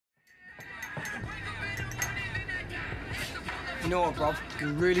You know what, bruv? You're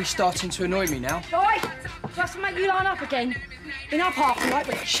really starting to annoy me now. Right, just to make you line up again. Been up half the night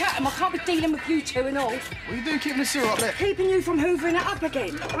with a chat and I can't be dealing with you two and all. What are you doing keeping the sewer up there? Keeping you from hoovering it up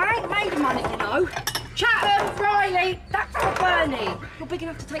again. I ain't made money, you know. Chatham, Riley, that's for Bernie. You're big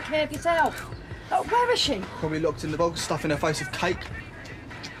enough to take care of yourself. Oh, where is she? Probably locked in the bog, stuffing her face with cake.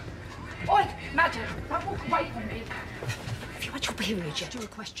 Oi, Madam, don't walk away from me. Have you had your period yet? Do a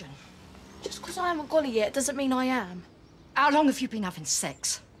question. Just because I haven't got it yet doesn't mean I am. How long have you been having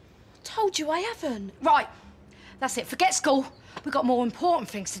sex? Told you I haven't. Right, that's it. Forget school. We've got more important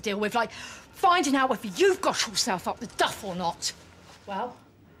things to deal with, like finding out whether you've got yourself up the duff or not. Well,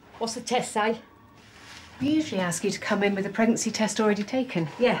 what's the test say? We usually ask you to come in with a pregnancy test already taken.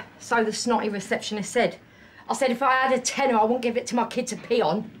 Yeah, so the snotty receptionist said. I said if I had a tenner, I wouldn't give it to my kid to pee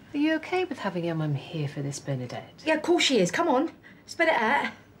on. Are you OK with having your mum here for this, Bernadette? Yeah, of course she is. Come on, spit it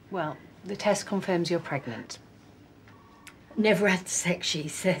out. Well, the test confirms you're pregnant. Never had sex, she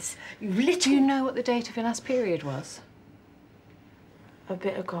says. You little... Do you know what the date of your last period was? A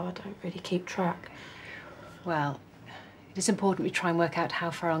bit ago, I don't really keep track. Well, it is important we try and work out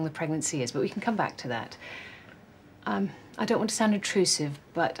how far along the pregnancy is, but we can come back to that. I don't want to sound intrusive,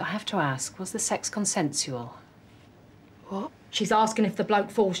 but I have to ask, was the sex consensual? What? She's asking if the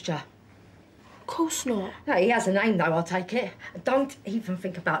bloke forced you. Of course not. No, he has a name, though, I'll take it. Don't even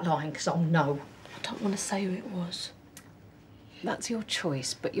think about lying, because I'll know. I don't want to say who it was. That's your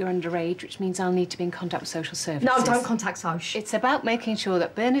choice, but you're underage, which means I'll need to be in contact with social services. No, don't contact Soch. It's about making sure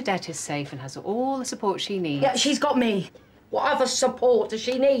that Bernadette is safe and has all the support she needs. Yeah, she's got me. What other support does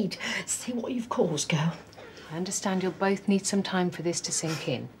she need? See what you've caused, girl. I understand you'll both need some time for this to sink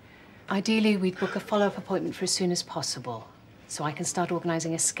in. Ideally, we'd book a follow-up appointment for as soon as possible, so I can start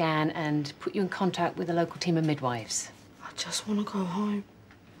organising a scan and put you in contact with a local team of midwives. I just want to go home.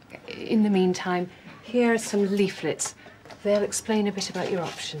 In the meantime, here are some leaflets. They'll explain a bit about your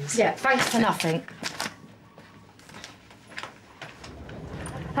options. Yeah, thanks for nothing.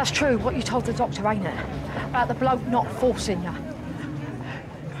 That's true, what you told the doctor, ain't it? About the bloke not forcing you.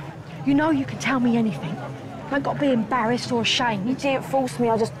 You know you can tell me anything. You ain't got to be embarrassed or ashamed. You didn't force me,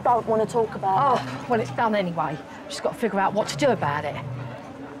 I just don't want to talk about it. Oh, well, it's done anyway. Just got to figure out what to do about it.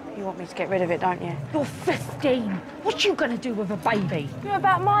 You want me to get rid of it, don't you? You're 15. What you gonna do with a baby? You're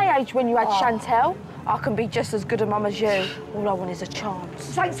about my age when you had Chantel. I can be just as good a mum as you. All I want is a chance.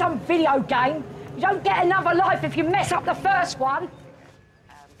 This ain't some video game. You don't get another life if you mess up the first one.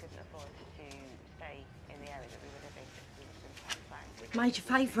 Made your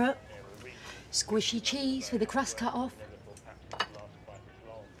favourite. Squishy cheese with the crust cut off.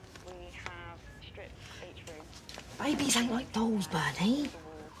 Babies ain't like dolls, Bernie.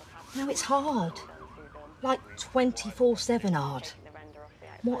 No, it's hard. Like 24/7 hard.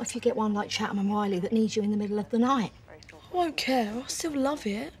 What if you get one like Chatham and Riley that needs you in the middle of the night? I won't care. I still love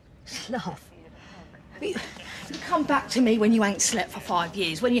it. Love? You come back to me when you ain't slept for 5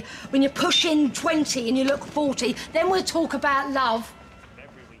 years, when you're pushing 20 and you look 40, then we'll talk about love.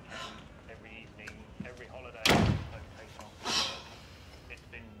 Every weekend, every evening, every holiday, it's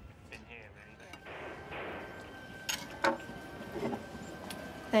been here, really.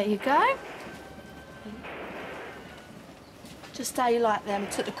 There you go. Just how you like them.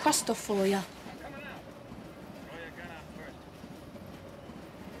 Took the crust off for you.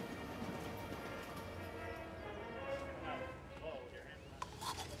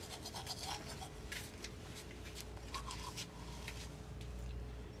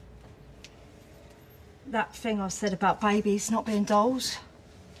 That thing I said about babies not being dolls,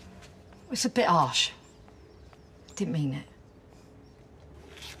 it's a bit harsh. Didn't mean it.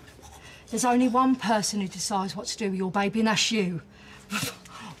 There's only one person who decides what to do with your baby, and that's you.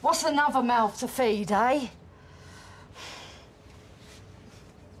 What's another mouth to feed, eh?